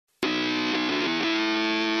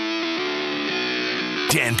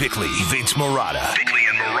Dan Bickley, Vince Marotta. Bickley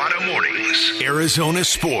and Marotta Mornings. Arizona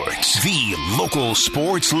Sports, the local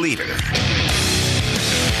sports leader.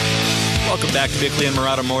 Welcome back to Bickley and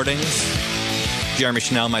Marotta Mornings. Jeremy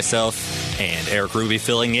Schnell, myself, and Eric Ruby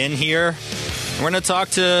filling in here. We're going to talk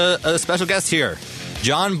to a special guest here.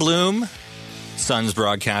 Jon Bloom, Suns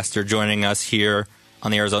broadcaster, joining us here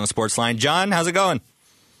on the Arizona Sports Line. John, how's it going?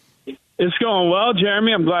 It's going well,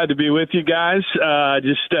 Jeremy. I'm glad to be with you guys.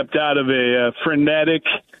 Just stepped out of a frenetic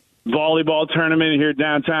volleyball tournament here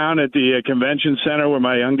downtown at the convention center where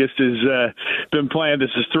my youngest has been playing.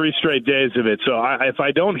 This is 3 straight days of it. So if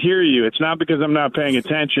I don't hear you, it's not because I'm not paying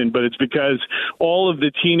attention, but it's because all of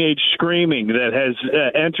the teenage screaming that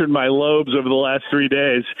has entered my lobes over the last 3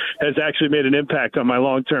 days has actually made an impact on my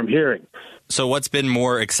long-term hearing. So what's been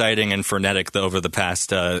more exciting and frenetic over the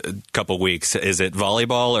past couple weeks? Is it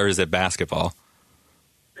volleyball or is it basketball?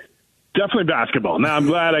 Definitely basketball. Now, I'm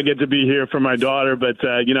glad I get to be here for my daughter, but,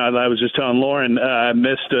 I was just telling Lauren, I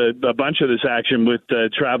missed a bunch of this action with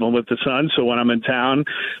traveling with the Suns. So when I'm in town,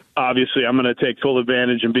 obviously I'm going to take full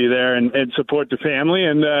advantage and be there and support the family.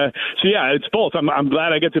 And it's both. I'm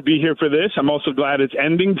glad I get to be here for this. I'm also glad it's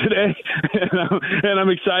ending today. and I'm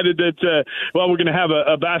excited that, we're going to have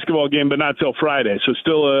a basketball game, but not till Friday. So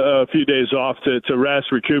still a few days off to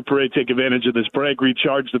rest, recuperate, take advantage of this break,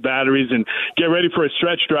 recharge the batteries, and get ready for a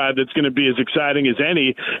stretch drive that's going to be as exciting as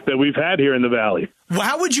any that we've had here in the Valley. Well,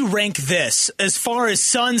 how would you rank this as far as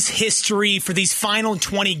Suns history for these final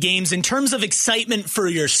 20 games in terms of excitement for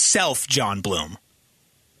yourself, Jon Bloom?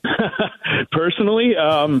 Personally,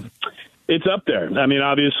 it's up there. I mean,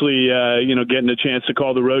 obviously, getting a chance to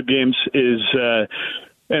call the road games is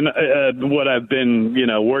what I've been,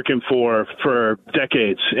 working for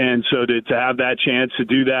decades. And so to have that chance to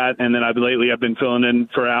do that, and then I've been filling in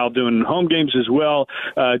for Al doing home games as well.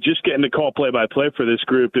 Just getting to call play-by-play for this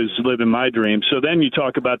group is living my dream. So then you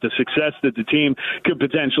talk about the success that the team could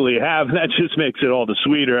potentially have. That just makes it all the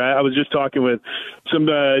sweeter. I was just talking with some,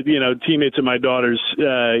 teammates of my daughter's,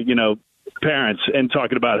 parents and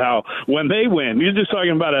talking about how when they win, you're just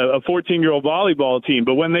talking about a 14-year-old volleyball team,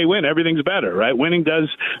 but when they win, everything's better, right? Winning does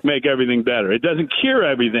make everything better. It doesn't cure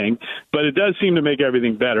everything, but it does seem to make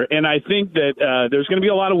everything better. And I think that there's going to be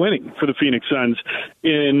a lot of winning for the Phoenix Suns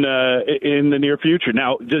in the near future.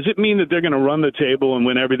 Now, does it mean that they're going to run the table and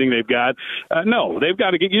win everything they've got? No, they've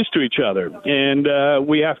got to get used to each other. And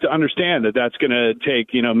we have to understand that that's going to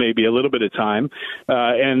take, maybe a little bit of time.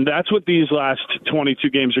 And that's what these last 22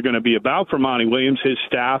 games are going to be about for Monty Williams, his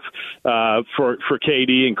staff, for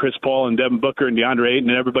KD and Chris Paul and Devin Booker and DeAndre Ayton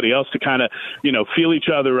and everybody else to kind of, feel each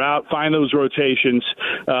other out, find those rotations,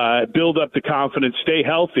 build up the confidence, stay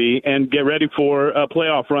healthy, and get ready for a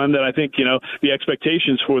playoff run that I think, the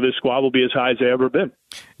expectations for this squad will be as high as they've ever been.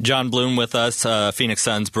 Jon Bloom with us, Phoenix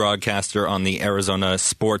Suns broadcaster on the Arizona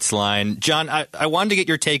Sports Line. John, I wanted to get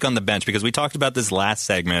your take on the bench because we talked about this last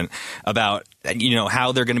segment about,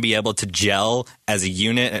 how they're going to be able to gel as a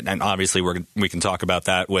unit. And obviously we can talk about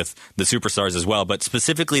that with the superstars as well, but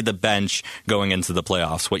specifically the bench going into the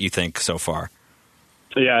playoffs, what you think so far.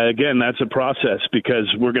 Yeah, again, that's a process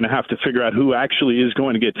because we're going to have to figure out who actually is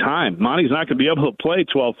going to get time. Monty's not going to be able to play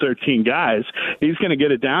 12, 13 guys. He's going to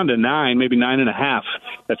get it down to 9, maybe 9.5.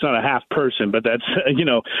 That's not a half person, but that's,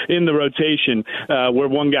 in the rotation where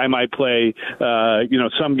one guy might play,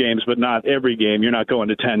 some games, but not every game. You're not going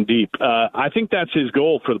to 10 deep. I think that's his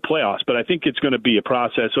goal for the playoffs, but I think it's going to be a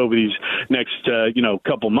process over these next,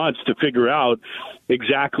 couple months to figure out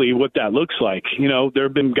exactly what that looks like. There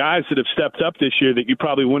have been guys that have stepped up this year that you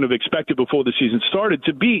probably wouldn't have expected before the season started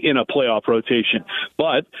to be in a playoff rotation.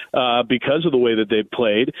 But because of the way that they've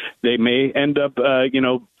played, they may end up,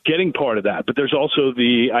 getting part of that. But there's also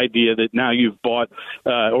the idea that now you've brought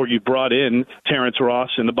in Terrence Ross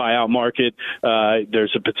in the buyout market.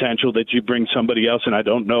 There's a potential that you bring somebody else, and I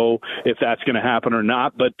don't know if that's going to happen or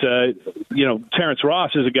not. But, Terrence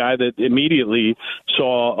Ross is a guy that immediately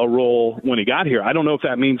saw a role when he got here. I don't know if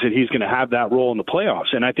that means that he's going to have that role in the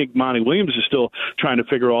playoffs. And I think Monty Williams is still trying to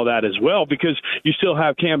figure all that as well because you still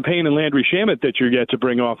have Cam Payne and Landry Shamet that you're yet to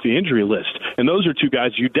bring off the injury list. And those are two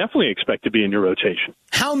guys you definitely expect to be in your rotation.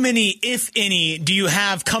 How many, if any, do you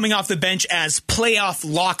have coming off the bench as playoff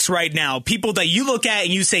locks right now? People that you look at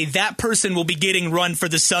and you say that person will be getting run for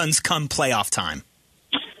the Suns come playoff time.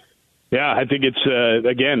 Yeah, I think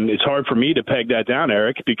it's hard for me to peg that down,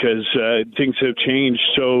 Eric, because things have changed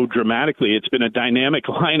so dramatically. It's been a dynamic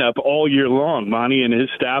lineup all year long. Monty and his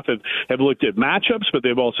staff have looked at matchups, but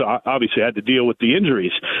they've also obviously had to deal with the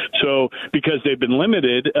injuries. So because they've been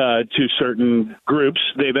limited to certain groups,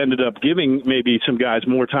 they've ended up giving maybe some guys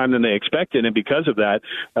more time than they expected. And because of that,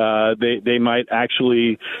 they might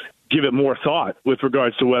actually give it more thought with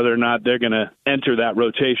regards to whether or not they're going to enter that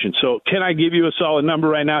rotation. So can I give you a solid number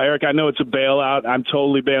right now, Eric? I know it's a bailout. I'm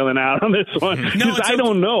totally bailing out on this one because I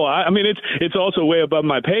don't know. I mean, it's also way above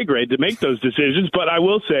my pay grade to make those decisions, but I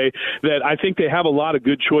will say that I think they have a lot of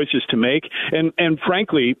good choices to make. And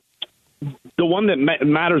frankly, the one that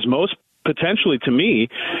matters most potentially to me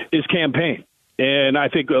is Cam Payne. And I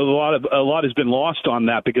think a lot has been lost on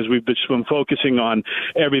that because we've been focusing on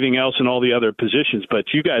everything else and all the other positions. But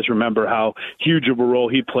you guys remember how huge of a role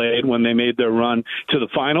he played when they made their run to the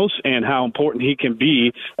finals and how important he can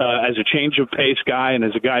be as a change of pace guy and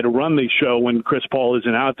as a guy to run the show when Chris Paul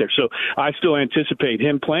isn't out there. So I still anticipate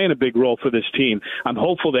him playing a big role for this team. I'm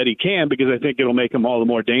hopeful that he can because I think it'll make him all the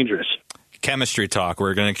more dangerous. Chemistry talk.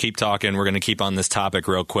 We're going to keep talking. We're going to keep on this topic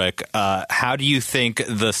real quick. How do you think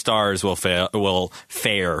the Stars will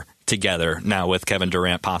fare together now with Kevin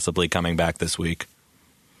Durant possibly coming back this week?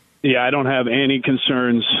 Yeah, I don't have any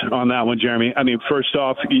concerns on that one, Jeremy. I mean, first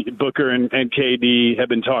off, Booker and KD have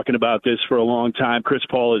been talking about this for a long time. Chris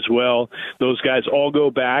Paul as well. Those guys all go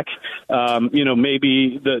back.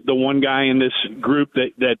 Maybe the one guy in this group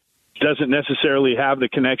that doesn't necessarily have the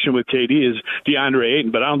connection with KD is DeAndre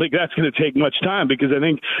Ayton, but I don't think that's going to take much time because I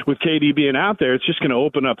think with KD being out there, it's just going to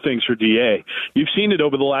open up things for DA. You've seen it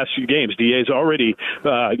over the last few games. DA's already,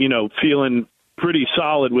 feeling pretty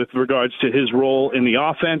solid with regards to his role in the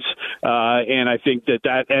offense, and I think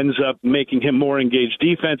that ends up making him more engaged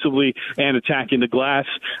defensively and attacking the glass.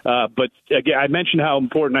 But again, I mentioned how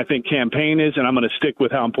important I think Cam Payne is, and I'm going to stick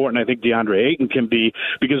with how important I think DeAndre Ayton can be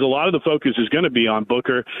because a lot of the focus is going to be on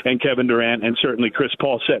Booker and Kevin Durant and certainly Chris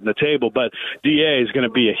Paul setting the table, but DA is going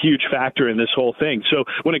to be a huge factor in this whole thing. So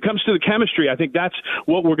when it comes to the chemistry, I think that's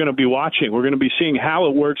what we're going to be watching. We're going to be seeing how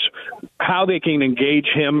it works, how they can engage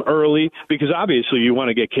him early, because obviously you want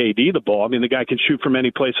to get KD the ball. I mean, the guy can shoot from any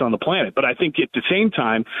place on the planet. But I think at the same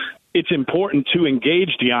time, it's important to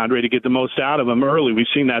engage DeAndre to get the most out of him early. We've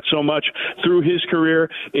seen that so much through his career.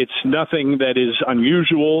 It's nothing that is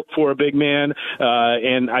unusual for a big man,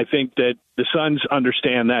 and I think that the Suns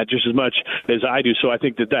understand that just as much as I do. So I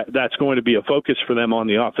think that's going to be a focus for them on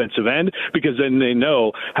the offensive end because then they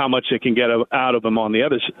know how much they can get out of him on the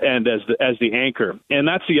other end as the anchor. And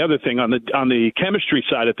that's the other thing on the chemistry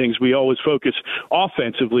side of things. We always focus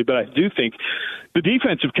offensively, but I do think the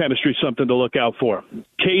defensive chemistry is something to look out for.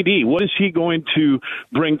 KD, what is he going to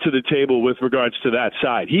bring to the table with regards to that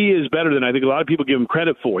side? He is better than I think a lot of people give him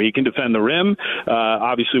credit for. He can defend the rim,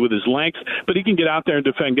 obviously with his length, but he can get out there and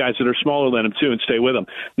defend guys that are smaller than him too and stay with him.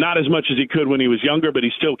 Not as much as he could when he was younger, but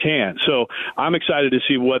he still can. So I'm excited to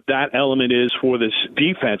see what that element is for this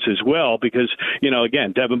defense as well because,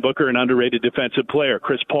 again, Devin Booker, an underrated defensive player.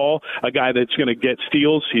 Chris Paul, a guy that's going to get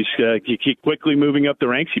steals. He quickly moving up the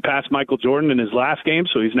ranks. He passed Michael Jordan in his last game,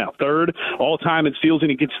 so he's now third all-time in steals,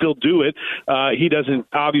 and he can still do it. He doesn't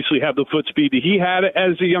obviously have the foot speed that he had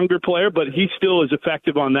as a younger player, but he still is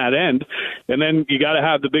effective on that end. And then you got to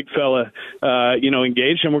have the big fella,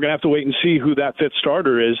 engaged, and we're going to have to wait and see who that fifth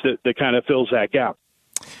starter is that kind of fills that gap.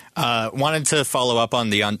 Wanted to follow up on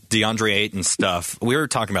the DeAndre Ayton stuff. We were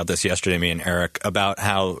talking about this yesterday, me and Eric, about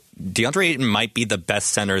how DeAndre Ayton might be the best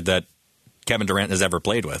center that Kevin Durant has ever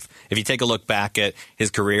played with. If you take a look back at his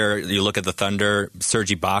career, you look at the Thunder, Serge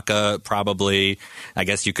Ibaka probably, I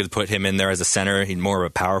guess you could put him in there as a center. He's more of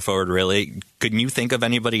a power forward, really. Couldn't you think of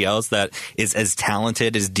anybody else that is as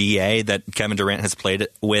talented as DA that Kevin Durant has played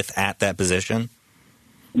with at that position?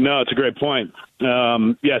 No, it's a great point.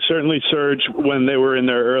 Certainly Serge, when they were in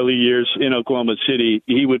their early years in Oklahoma City,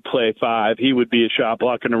 he would play five. He would be a shot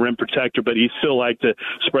blocker and a rim protector, but he still liked to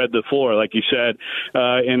spread the floor, like you said,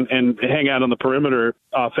 and hang out on the perimeter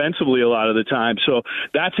offensively a lot of the time. So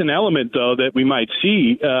that's an element, though, that we might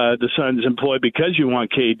see the Suns employ because you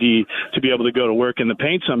want KD to be able to go to work in the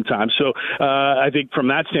paint sometimes. So I think from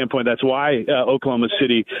that standpoint, that's why Oklahoma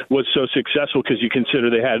City was so successful because you consider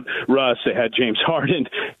they had Russ, they had James Harden,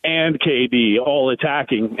 and KD all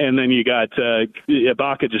attacking, and then you got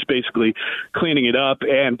Ibaka just basically cleaning it up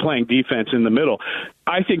and playing defense in the middle.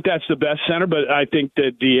 I think that's the best center, but I think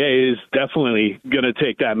that DA is definitely going to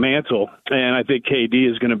take that mantle, and I think KD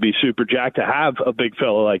is going to be super jacked to have a big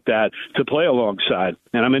fella like that to play alongside.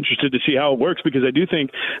 And I'm interested to see how it works because I do think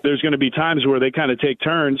there's going to be times where they kind of take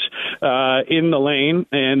turns in the lane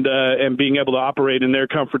and being able to operate in their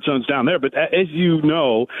comfort zones down there. But as you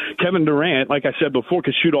know, Kevin Durant, like I said before,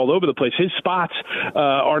 can shoot all over the place. His spots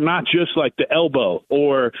are not just like the elbow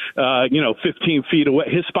or 15 feet away.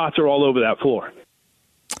 His spots are all over that floor.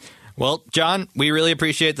 Well, John, we really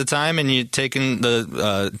appreciate the time and you taking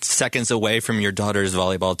the seconds away from your daughter's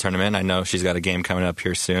volleyball tournament. I know she's got a game coming up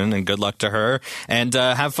here soon, and good luck to her. And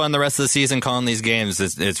have fun the rest of the season calling these games.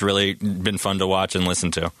 It's really been fun to watch and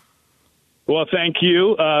listen to. Well, thank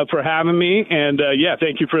you for having me, and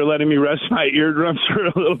thank you for letting me rest my eardrums for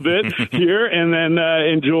a little bit here, and then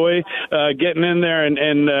enjoy getting in there and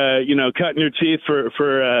cutting your teeth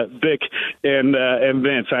for Vic and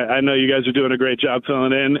Vince. I know you guys are doing a great job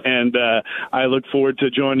filling in, and I look forward to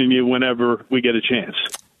joining you whenever we get a chance.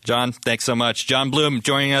 John, thanks so much. John Bloom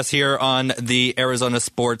joining us here on the Arizona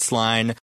Sports Line.